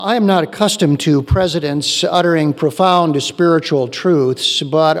I am not accustomed to presidents uttering profound spiritual truths,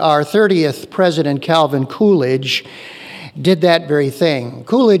 but our 30th president, Calvin Coolidge, did that very thing.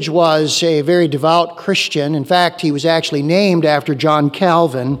 Coolidge was a very devout Christian. In fact, he was actually named after John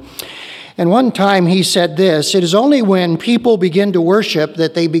Calvin. And one time he said this: "It is only when people begin to worship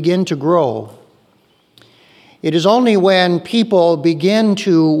that they begin to grow. It is only when people begin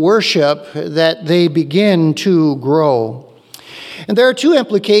to worship that they begin to grow." And there are two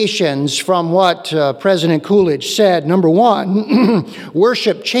implications from what President Coolidge said. Number one,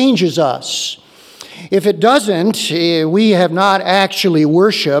 worship changes us. If it doesn't, we have not actually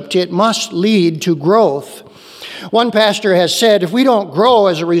worshiped. It must lead to growth. One pastor has said, if we don't grow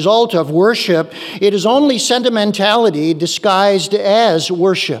as a result of worship, it is only sentimentality disguised as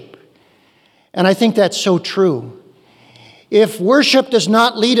worship. And I think that's so true. If worship does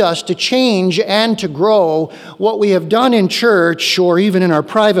not lead us to change and to grow, what we have done in church or even in our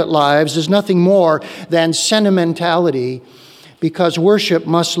private lives is nothing more than sentimentality, because worship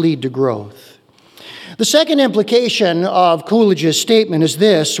must lead to growth. The second implication of Coolidge's statement is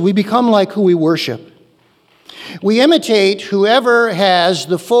this: we become like who we worship. We imitate whoever has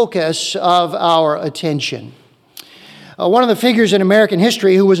the focus of our attention. One of the figures in American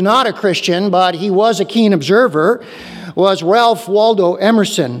history who was not a Christian, but he was a keen observer, was Ralph Waldo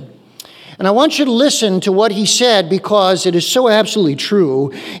Emerson. And I want you to listen to what he said, because it is so absolutely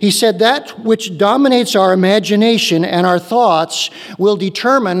true. He said, "That which dominates our imagination and our thoughts will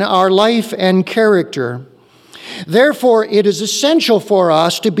determine our life and character. Therefore, it is essential for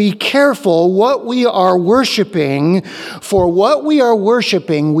us to be careful what we are worshiping, for what we are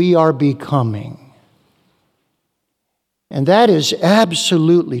worshiping, we are becoming." And that is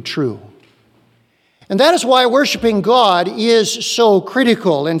absolutely true. And that is why worshiping God is so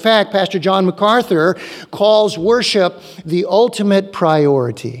critical. In fact, Pastor John MacArthur calls worship the ultimate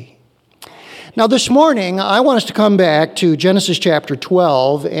priority. Now, this morning, I want us to come back to Genesis chapter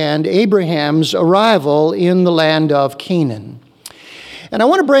 12 and Abraham's arrival in the land of Canaan. And I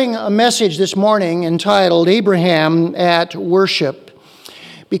want to bring a message this morning entitled Abraham at Worship,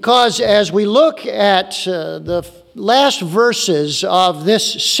 because as we look at the last verses of this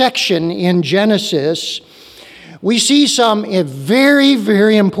section in Genesis, we see some very,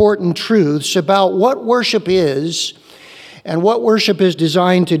 very important truths about what worship is and what worship is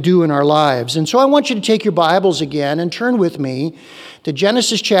designed to do in our lives. And so I want you to take your Bibles again and turn with me to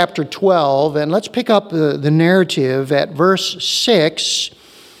Genesis chapter 12, and let's pick up the narrative at verse 6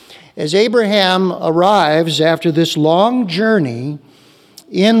 as Abraham arrives after this long journey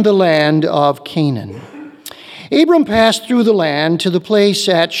in the land of Canaan. Abram passed through the land to the place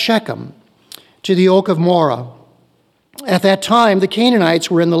at Shechem, to the oak of Moreh. At that time, the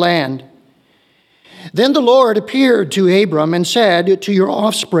Canaanites were in the land. Then the Lord appeared to Abram and said, "To your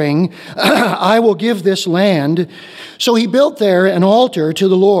offspring I will give this land." So he built there an altar to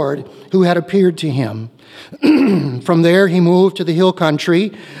the Lord who had appeared to him. From there he moved to the hill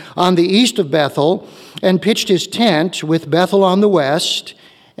country on the east of Bethel and pitched his tent, with Bethel on the west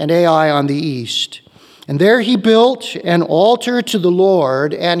and Ai on the east. And there he built an altar to the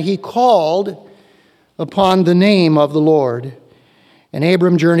Lord, and he called upon the name of the Lord. And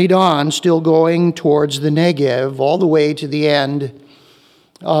Abram journeyed on, still going towards the Negev, all the way to the end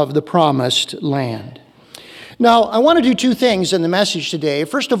of the promised land. Now, I want to do two things in the message today.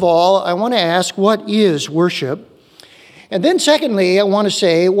 First of all, I want to ask, what is worship? And then secondly, I want to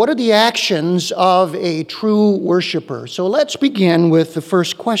say, what are the actions of a true worshiper? So let's begin with the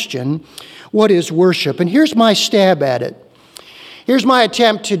first question: what is worship? And here's my stab at it. Here's my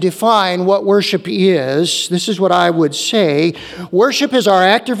attempt to define what worship is. This is what I would say. Worship is our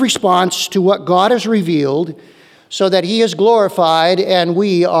active response to what God has revealed so that He is glorified and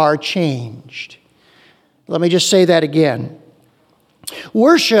we are changed. Let me just say that again.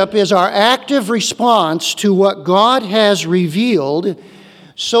 Worship is our active response to what God has revealed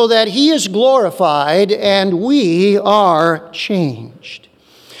so that He is glorified and we are changed.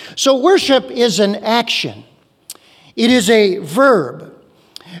 So worship is an action. It is a verb.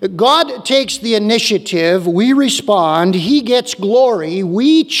 God takes the initiative, we respond, He gets glory,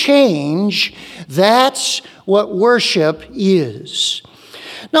 we change. That's what worship is.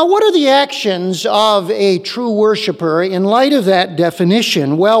 Now, what are the actions of a true worshiper in light of that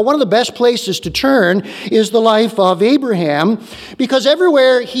definition? Well, one of the best places to turn is the life of Abraham, because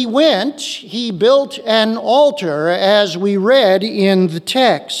everywhere he went, he built an altar, as we read in the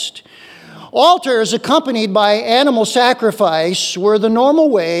text. Altars accompanied by animal sacrifice were the normal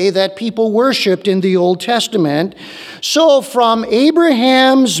way that people worshiped in the Old Testament. So from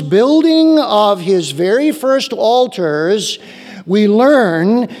Abraham's building of his very first altars, we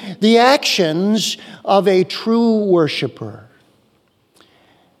learn the actions of a true worshiper.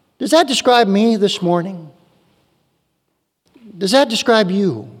 Does that describe me this morning? Does that describe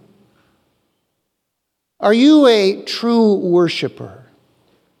you? Are you a true worshiper?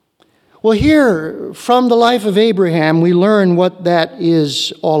 Well, here from the life of Abraham, we learn what that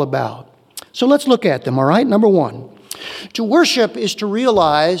is all about. So let's look at them, all right? Number one, to worship is to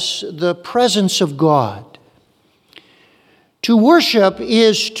realize the presence of God. To worship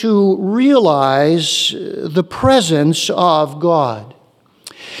is to realize the presence of God.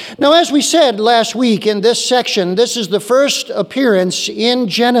 Now, as we said last week in this section, this is the first appearance in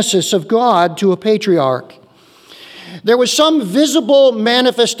Genesis of God to a patriarch. There was some visible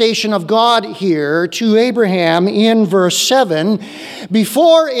manifestation of God here to Abraham in verse 7,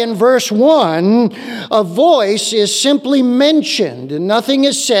 before in verse 1, a voice is simply mentioned, and nothing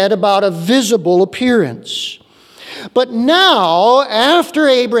is said about a visible appearance. But now, after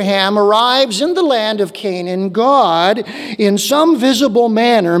Abraham arrives in the land of Canaan, God, in some visible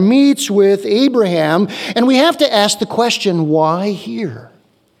manner, meets with Abraham, and we have to ask the question, why here?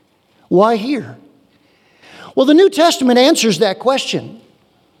 Why here? Well, the New Testament answers that question.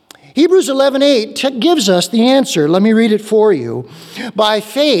 Hebrews 11:8 gives us the answer. Let me read it for you. By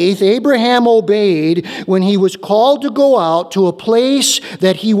faith, Abraham obeyed when he was called to go out to a place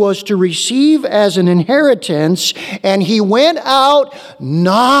that he was to receive as an inheritance, and he went out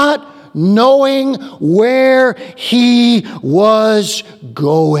not knowing where he was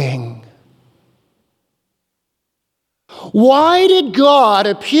going. Why did God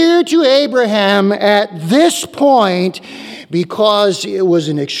appear to Abraham at this point? Because it was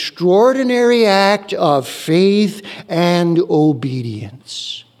an extraordinary act of faith and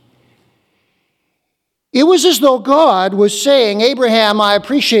obedience. It was as though God was saying, Abraham, I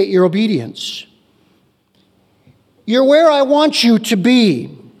appreciate your obedience. You're where I want you to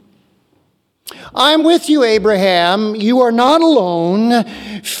be. I'm with you, Abraham. You are not alone.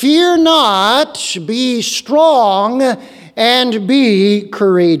 Fear not. Be strong and be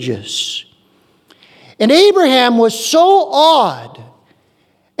courageous. And Abraham was so awed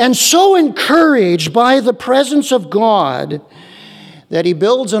and so encouraged by the presence of God that he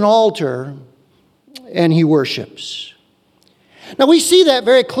builds an altar and he worships. Now we see that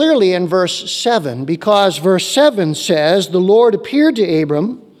very clearly in verse 7, because verse 7 says, the Lord appeared to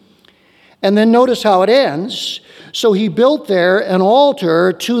Abram, and then notice how it ends. So he built there an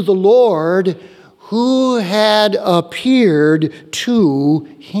altar to the Lord who had appeared to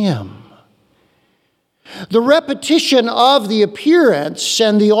him. The repetition of the appearance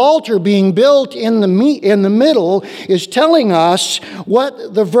and the altar being built in the middle is telling us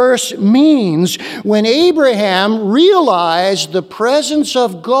what the verse means. When Abraham realized the presence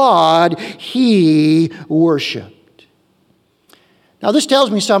of God, he worshiped. Now, this tells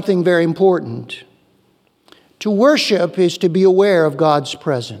me something very important. To worship is to be aware of God's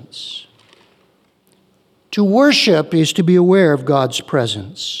presence. To worship is to be aware of God's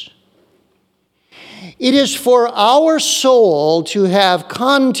presence. It is for our soul to have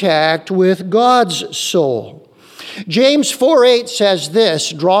contact with God's soul. James 4:8 says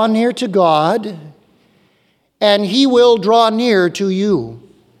this, draw near to God, and he will draw near to you.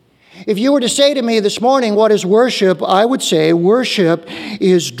 If you were to say to me this morning, what is worship? I would say worship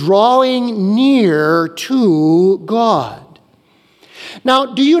is drawing near to God. Now,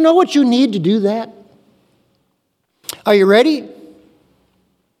 do you know what you need to do that? Are you ready?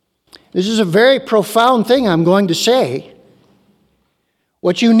 This is a very profound thing I'm going to say.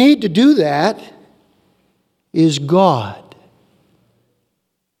 What you need to do that is God.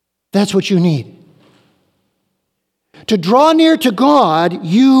 That's what you need. To draw near to God,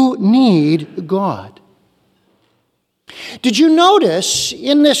 you need God. Did you notice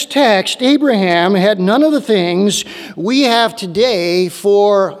in this text, Abraham had none of the things we have today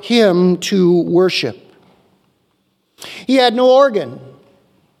for him to worship? He had no organ,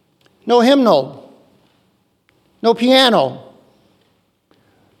 no hymnal, no piano,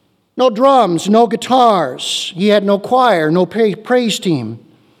 no drums, no guitars. He had no choir, no praise team,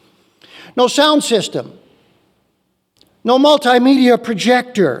 no sound system, no multimedia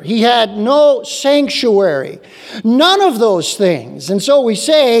projector. He had no sanctuary. None of those things. And so we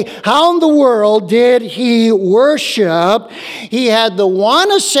say, how in the world did he worship? He had the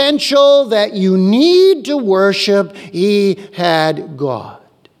one essential that you need to worship. He had God.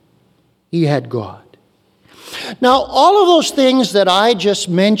 He had God. Now, all of those things that I just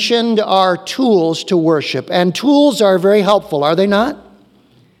mentioned are tools to worship. And tools are very helpful, are they not?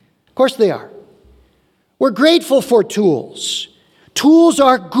 Of course they are. We're grateful for tools. Tools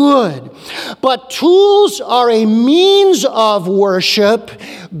are good, but tools are a means of worship.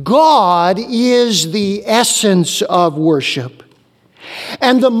 God is the essence of worship.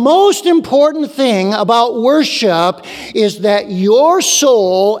 And the most important thing about worship is that your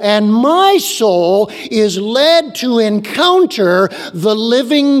soul and my soul is led to encounter the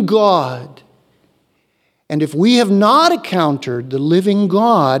living God. And if we have not encountered the living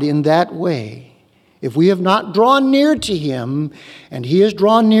God in that way, if we have not drawn near to Him and He has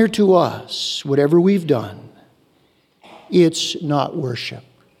drawn near to us, whatever we've done, it's not worship.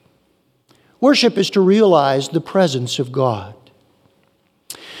 Worship is to realize the presence of God.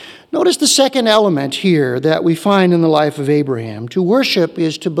 Notice the second element here that we find in the life of Abraham. To worship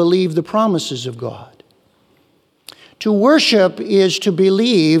is to believe the promises of God. To worship is to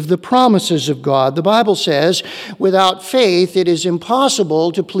believe the promises of God. The Bible says, without faith, it is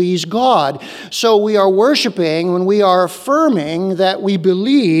impossible to please God. So we are worshiping when we are affirming that we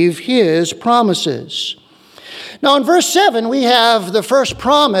believe His promises. Now in verse 7, we have the first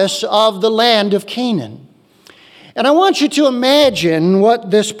promise of the land of Canaan. And I want you to imagine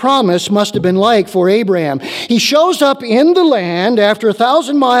what this promise must have been like for Abraham. He shows up in the land after a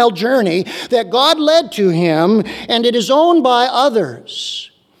 1,000-mile journey that God led to him, and it is owned by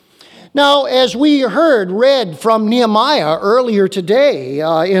others. Now, as we read from Nehemiah earlier today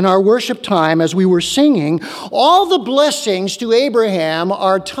in our worship time as we were singing, all the blessings to Abraham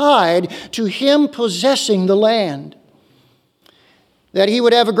are tied to him possessing the land. That he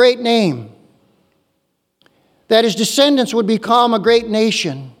would have a great name, that his descendants would become a great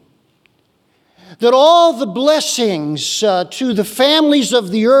nation, that all the blessings to the families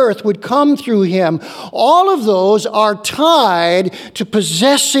of the earth would come through him. All of those are tied to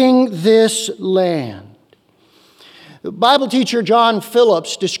possessing this land. The Bible teacher John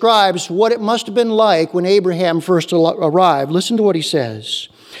Phillips describes what it must have been like when Abraham first arrived. Listen to what he says.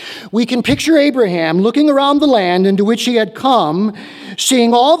 We can picture Abraham looking around the land into which he had come,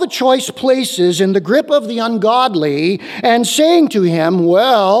 seeing all the choice places in the grip of the ungodly, and saying to him,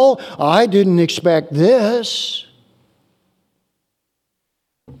 "Well, I didn't expect this."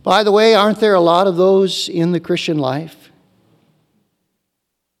 By the way, aren't there a lot of those in the Christian life?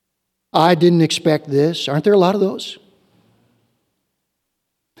 I didn't expect this. Aren't there a lot of those?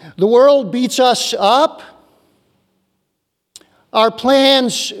 The world beats us up. Our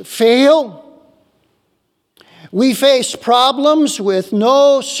plans fail. We face problems with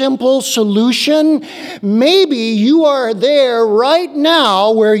no simple solution. Maybe you are there right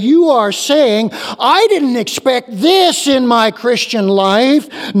now where you are saying, "I didn't expect this in my Christian life,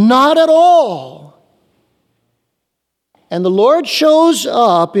 not at all." And the Lord shows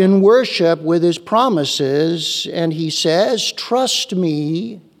up in worship with His promises, and He says, "Trust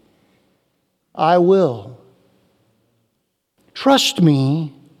me, I will. Trust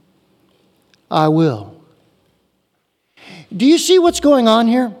me, I will." Do you see what's going on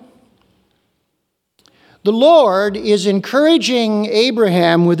here? The Lord is encouraging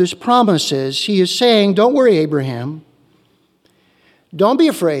Abraham with His promises. He is saying, "Don't worry, Abraham. Don't be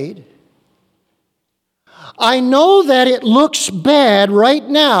afraid. I know that it looks bad right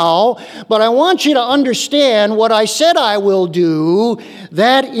now, but I want you to understand what I said I will do,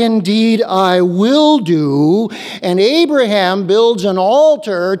 that indeed I will do." And Abraham builds an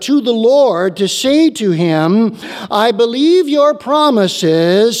altar to the Lord to say to Him, "I believe your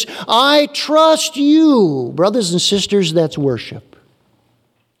promises. I trust you." Brothers and sisters, that's worship.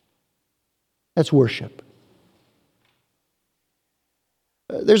 That's worship.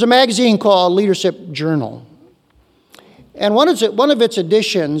 There's a magazine called Leadership Journal. And one of its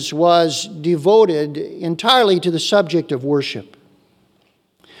editions was devoted entirely to the subject of worship.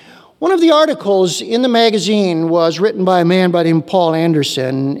 One of the articles in the magazine was written by a man by the name of Paul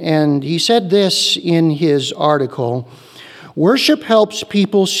Anderson, and he said this in his article: "Worship helps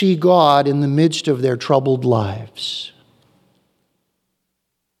people see God in the midst of their troubled lives."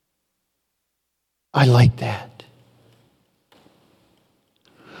 I like that.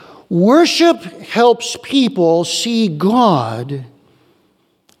 Worship helps people see God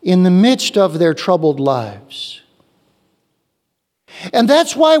in the midst of their troubled lives. And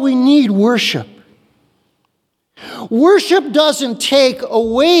that's why we need worship. Worship doesn't take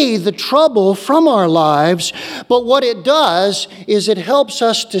away the trouble from our lives, but what it does is it helps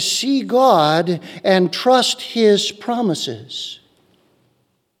us to see God and trust His promises.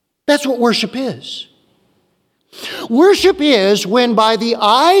 That's what worship is. Worship is when by the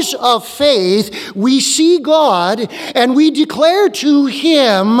eyes of faith we see God and we declare to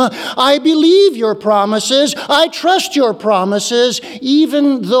Him, "I believe your promises, I trust your promises,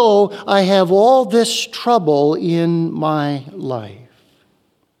 even though I have all this trouble in my life."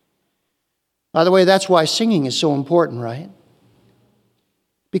 By the way, that's why singing is so important, right?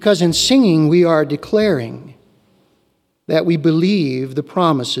 Because in singing, we are declaring that we believe the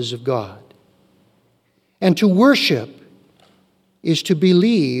promises of God. And to worship is to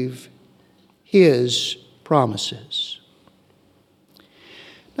believe His promises.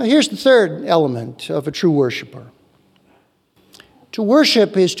 Now, here's the third element of a true worshiper. To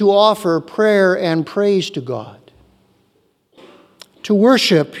worship is to offer prayer and praise to God. To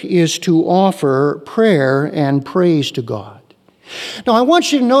worship is to offer prayer and praise to God. Now, I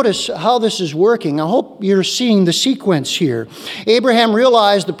want you to notice how this is working. I hope you're seeing the sequence here. Abraham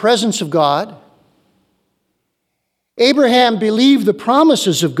realized the presence of God. Abraham believed the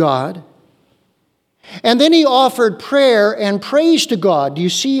promises of God. And then he offered prayer and praise to God. Do you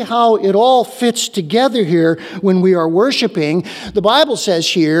see how it all fits together here when we are worshiping? The Bible says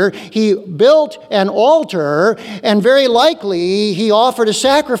here, he built an altar, and very likely he offered a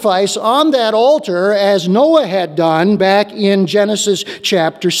sacrifice on that altar as Noah had done back in Genesis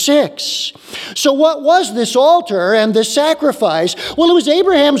chapter 6. So what was this altar and this sacrifice? Well, it was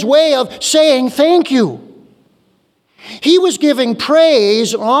Abraham's way of saying thank you. He was giving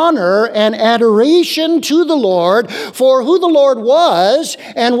praise, honor, and adoration to the Lord for who the Lord was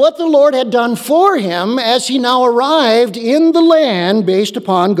and what the Lord had done for him as he now arrived in the land based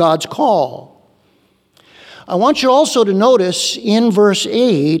upon God's call. I want you also to notice in verse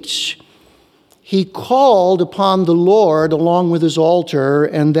 8, he called upon the Lord along with his altar,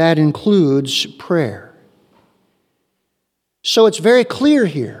 and that includes prayer. So it's very clear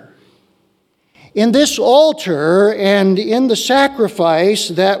here. In this altar and in the sacrifice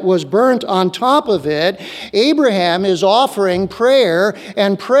that was burnt on top of it, Abraham is offering prayer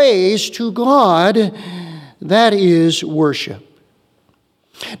and praise to God. That is worship.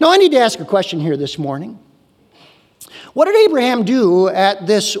 Now, I need to ask a question here this morning. What did Abraham do at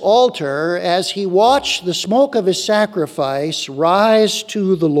this altar as he watched the smoke of his sacrifice rise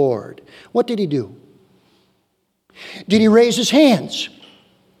to the Lord? What did he do? Did he raise his hands?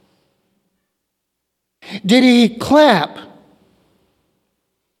 Did he clap?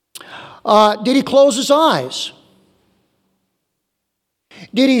 Did he close his eyes?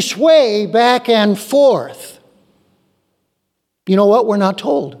 Did he sway back and forth? You know what? We're not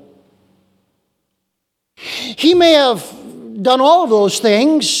told. He may have done all of those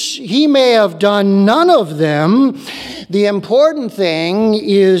things. He may have done none of them. The important thing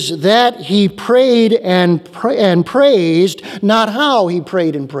is that he prayed and praised, not how he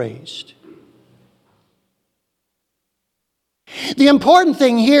prayed and praised. The important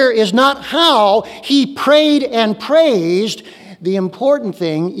thing here is not how he prayed and praised. The important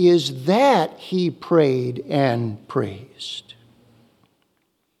thing is that he prayed and praised.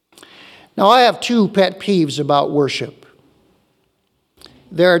 Now, I have two pet peeves about worship.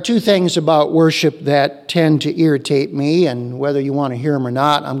 There are two things about worship that tend to irritate me, and whether you want to hear them or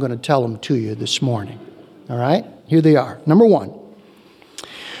not, I'm going to tell them to you this morning. All right? Here they are. Number one.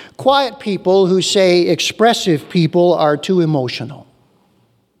 Quiet people who say expressive people are too emotional.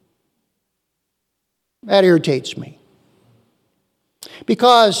 That irritates me.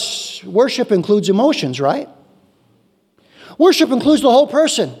 Because worship includes emotions, right? Worship includes the whole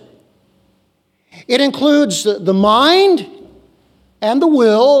person. It includes the mind and the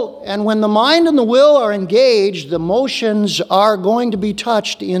will, and when the mind and the will are engaged, the emotions are going to be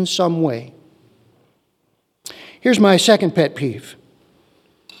touched in some way. Here's my second pet peeve.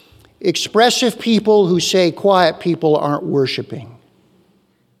 Expressive people who say quiet people aren't worshiping.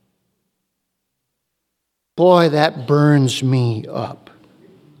 Boy, that burns me up.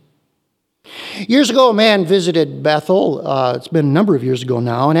 Years ago, a man visited Bethel. It's been a number of years ago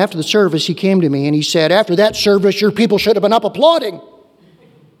now. And after the service, he came to me and he said, "After that service, your people should have been up applauding."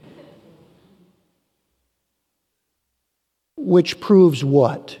 Which proves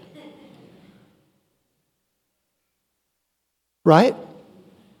what? Right?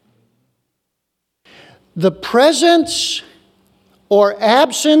 The presence or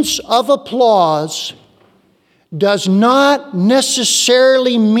absence of applause does not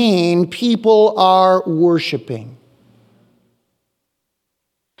necessarily mean people are worshiping.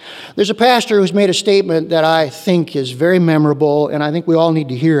 There's a pastor who's made a statement that I think is very memorable, and I think we all need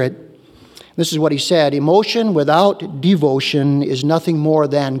to hear it. This is what he said: "Emotion without devotion is nothing more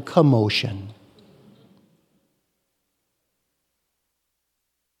than commotion."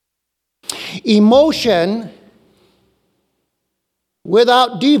 Emotion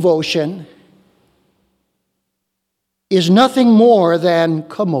without devotion is nothing more than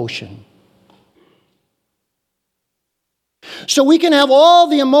commotion. So we can have all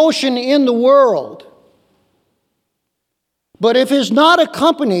the emotion in the world, But if it's not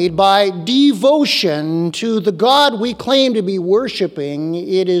accompanied by devotion to the God we claim to be worshiping,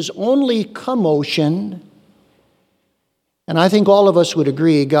 it is only commotion. And I think all of us would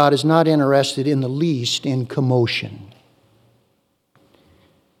agree God is not interested in the least in commotion.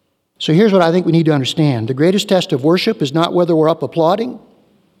 So here's what I think we need to understand. The greatest test of worship is not whether we're up applauding,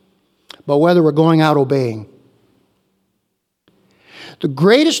 but whether we're going out obeying. The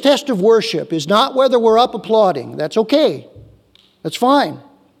greatest test of worship is not whether we're up applauding. That's okay. That's fine.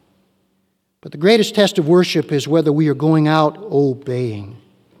 But the greatest test of worship is whether we are going out obeying.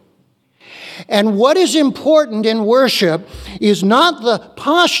 And what is important in worship is not the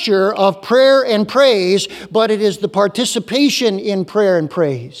posture of prayer and praise, but it is the participation in prayer and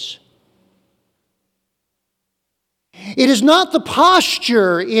praise. It is not the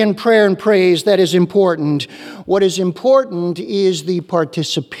posture in prayer and praise that is important. What is important is the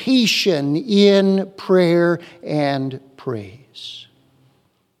participation in prayer and praise.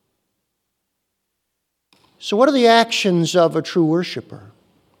 So what are the actions of a true worshiper?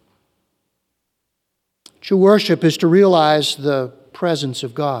 True worship is to realize the presence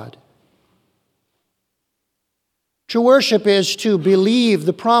of God. True worship is to believe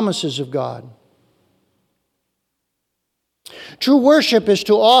the promises of God. True worship is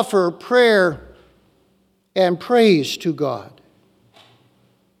to offer prayer and praise to God.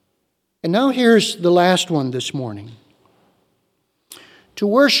 And now here's the last one this morning. To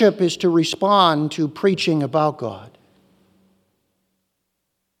worship is to respond to preaching about God.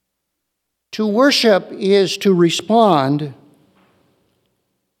 To worship is to respond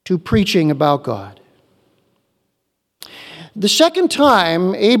to preaching about God. The second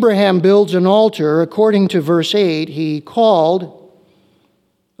time Abraham builds an altar, according to verse 8, he called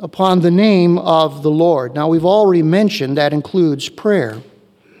upon the name of the Lord. Now, we've already mentioned that includes prayer.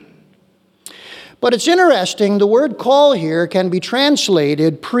 But it's interesting, the word call here can be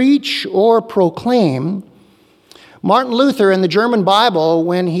translated preach or proclaim. Martin Luther in the German Bible,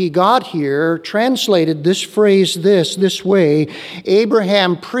 when he got here, translated this phrase this way: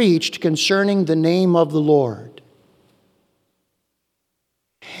 Abraham preached concerning the name of the Lord.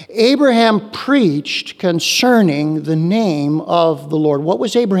 Abraham preached concerning the name of the Lord. What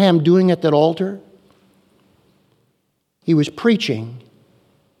was Abraham doing at that altar? He was preaching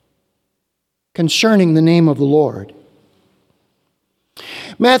concerning the name of the Lord.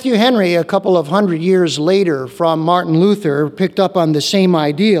 Matthew Henry, a couple of hundred years later from Martin Luther, picked up on the same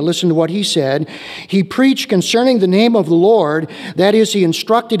idea. Listen to what he said. He preached concerning the name of the Lord. That is, he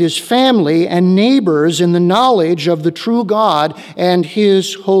instructed his family and neighbors in the knowledge of the true God and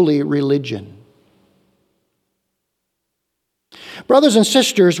his holy religion. Brothers and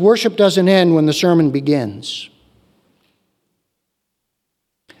sisters, worship doesn't end when the sermon begins.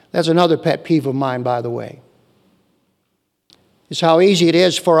 That's another pet peeve of mine, by the way. Is how easy it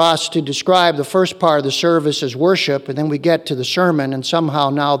is for us to describe the first part of the service as worship, and then we get to the sermon, and somehow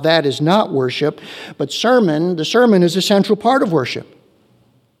now that is not worship, but the sermon is a central part of worship.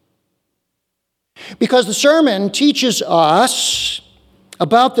 Because the sermon teaches us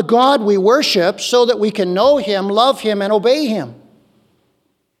about the God we worship so that we can know Him, love Him, and obey Him.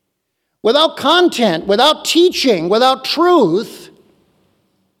 Without content, without teaching, without truth,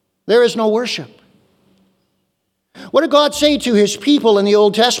 there is no worship. What did God say to His people in the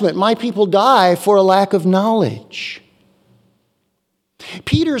Old Testament? My people die for a lack of knowledge.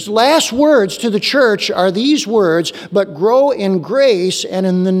 Peter's last words to the church are these words: but grow in grace and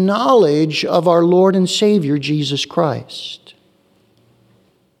in the knowledge of our Lord and Savior, Jesus Christ.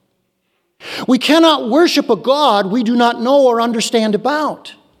 We cannot worship a God we do not know or understand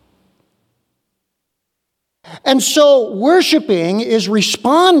about. And so worshiping is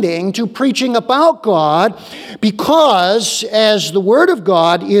responding to preaching about God, because as the Word of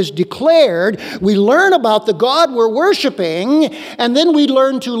God is declared, we learn about the God we're worshiping, and then we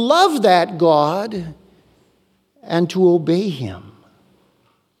learn to love that God and to obey Him.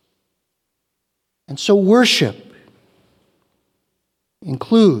 And so worship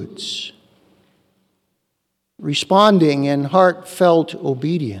includes responding in heartfelt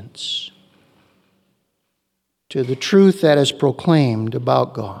obedience to the truth that is proclaimed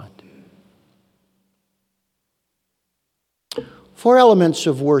about God. 4 elements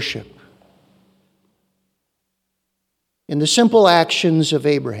of worship in the simple actions of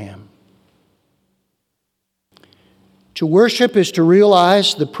Abraham. To worship is to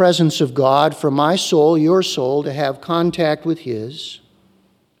realize the presence of God, for my soul, your soul, to have contact with His.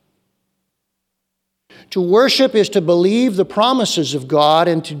 To worship is to believe the promises of God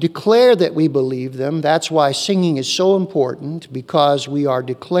and to declare that we believe them. That's why singing is so important, because we are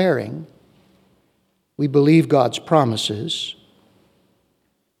declaring. We believe God's promises.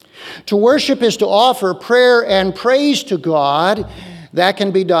 To worship is to offer prayer and praise to God. That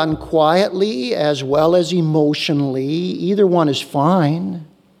can be done quietly as well as emotionally. Either one is fine,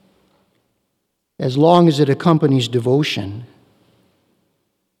 as long as it accompanies devotion.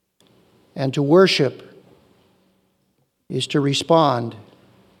 And to worship is to respond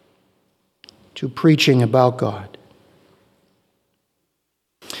to preaching about God.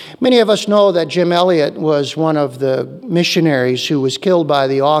 Many of us know that Jim Elliot was one of the missionaries who was killed by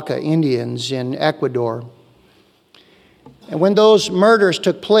the Auca Indians in Ecuador. And when those murders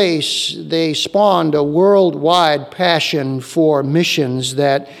took place, they spawned a worldwide passion for missions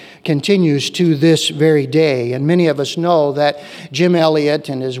that continues to this very day. And many of us know that Jim Elliot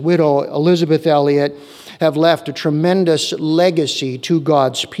and his widow Elizabeth Elliot have left a tremendous legacy to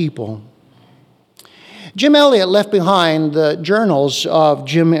God's people. Jim Elliot left behind the journals of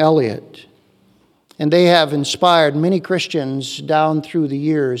Jim Elliot, and they have inspired many Christians down through the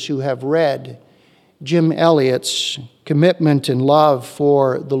years who have read Jim Elliot's commitment and love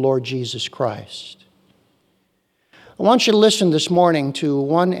for the Lord Jesus Christ. I want you to listen this morning to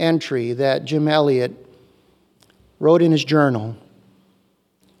one entry that Jim Elliot wrote in his journal,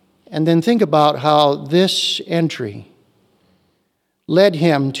 and then think about how this entry led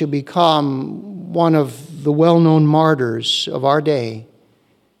him to become one of the well-known martyrs of our day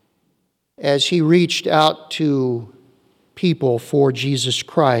as he reached out to people for Jesus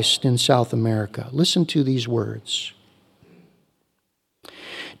Christ in South America. Listen to these words.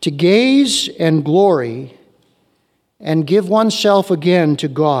 To gaze and glory and give oneself again to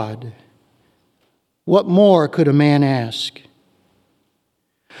God, what more could a man ask?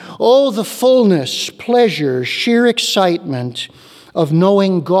 Oh, the fullness, pleasure, sheer excitement of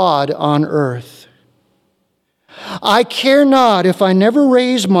knowing God on earth. I care not if I never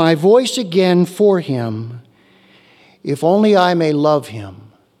raise my voice again for him, if only I may love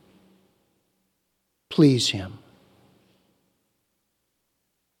him, please him.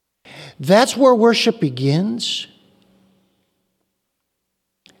 That's where worship begins,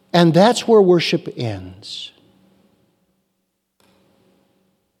 and that's where worship ends.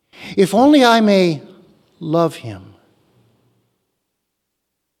 If only I may love him,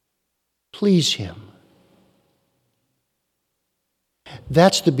 please him.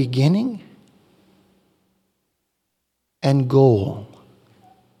 That's the beginning and goal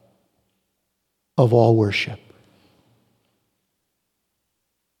of all worship.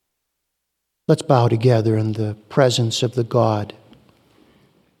 Let's bow together in the presence of the God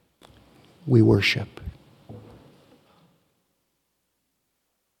we worship.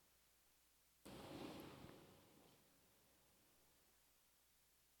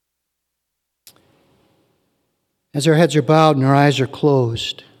 As our heads are bowed and our eyes are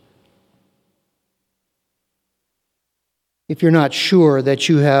closed, if you're not sure that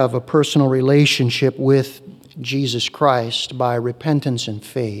you have a personal relationship with Jesus Christ by repentance and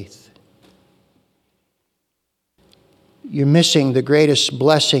faith, you're missing the greatest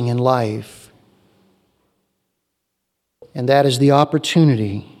blessing in life, and that is the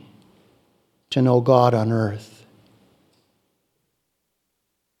opportunity to know God on earth.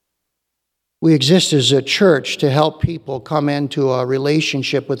 We exist as a church to help people come into a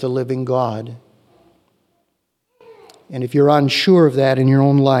relationship with the living God. And if you're unsure of that in your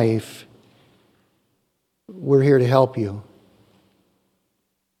own life, we're here to help you.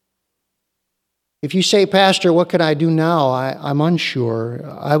 If you say, Pastor, what can I do now? I'm unsure.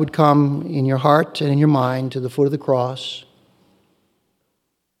 I would come in your heart and in your mind to the foot of the cross.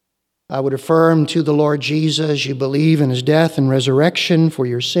 I would affirm to the Lord Jesus you believe in his death and resurrection for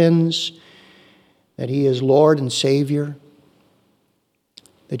your sins, that he is Lord and Savior,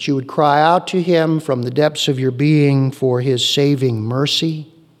 that you would cry out to him from the depths of your being for his saving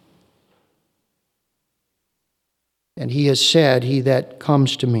mercy. And he has said, he that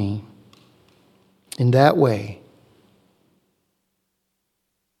comes to me in that way,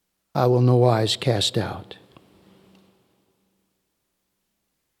 I will no wise cast out.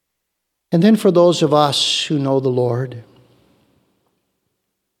 And then for those of us who know the Lord,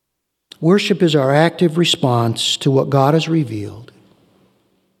 worship is our active response to what God has revealed.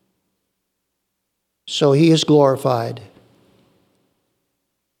 So he is glorified,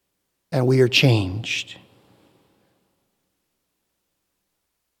 and we are changed.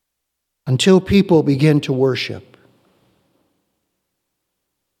 Until people begin to worship,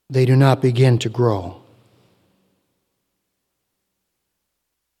 they do not begin to grow.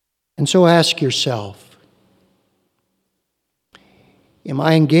 And so ask yourself, am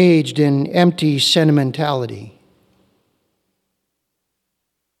I engaged in empty sentimentality?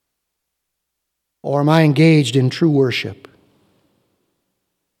 Or am I engaged in true worship?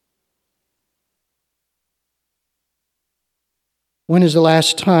 When is the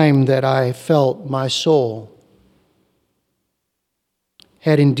last time that I felt my soul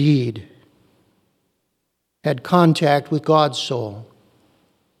had indeed had contact with God's soul?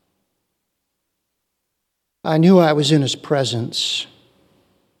 I knew I was in His presence.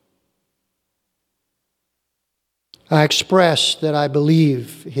 I expressed that I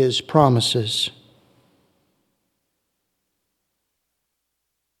believe His promises.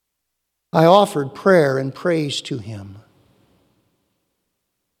 I offered prayer and praise to Him.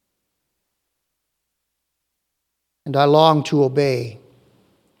 And I long to obey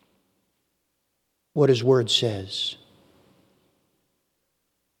what His Word says.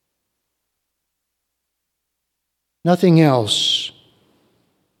 Nothing else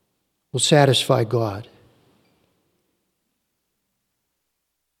will satisfy God.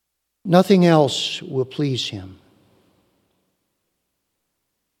 Nothing else will please Him.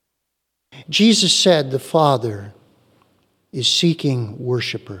 Jesus said the Father is seeking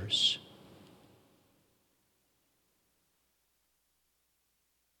worshipers.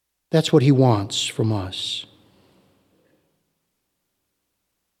 That's what He wants from us.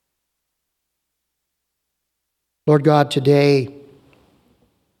 Lord God, today,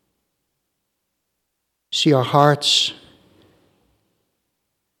 see our hearts,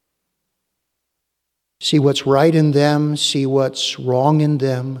 see what's right in them, see what's wrong in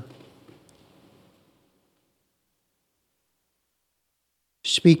them.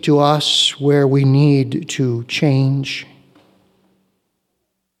 Speak to us where we need to change.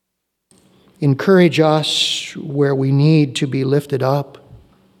 Encourage us where we need to be lifted up.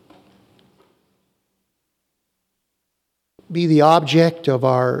 Be the object of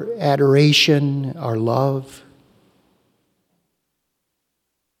our adoration, our love.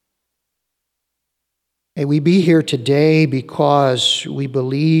 May we be here today because we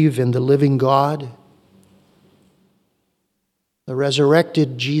believe in the living God, the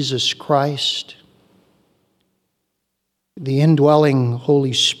resurrected Jesus Christ, the indwelling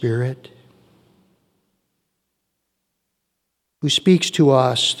Holy Spirit, who speaks to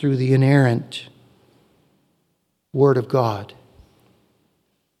us through the inerrant Word of God.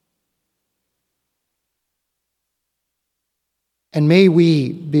 And may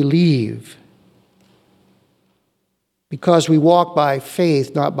we believe, because we walk by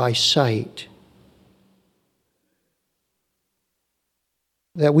faith, not by sight,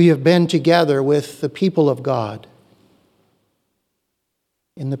 that we have been together with the people of God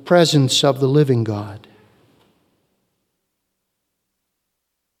in the presence of the living God,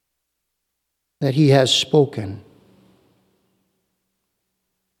 that He has spoken.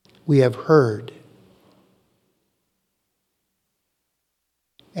 We have heard,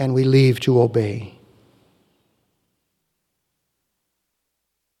 and we leave to obey.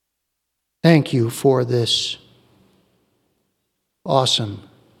 Thank You for this awesome,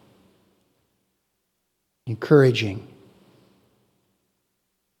 encouraging,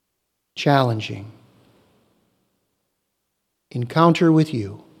 challenging encounter with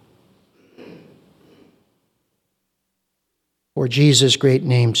You. For Jesus' great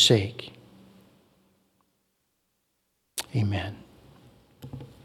name's sake. Amen.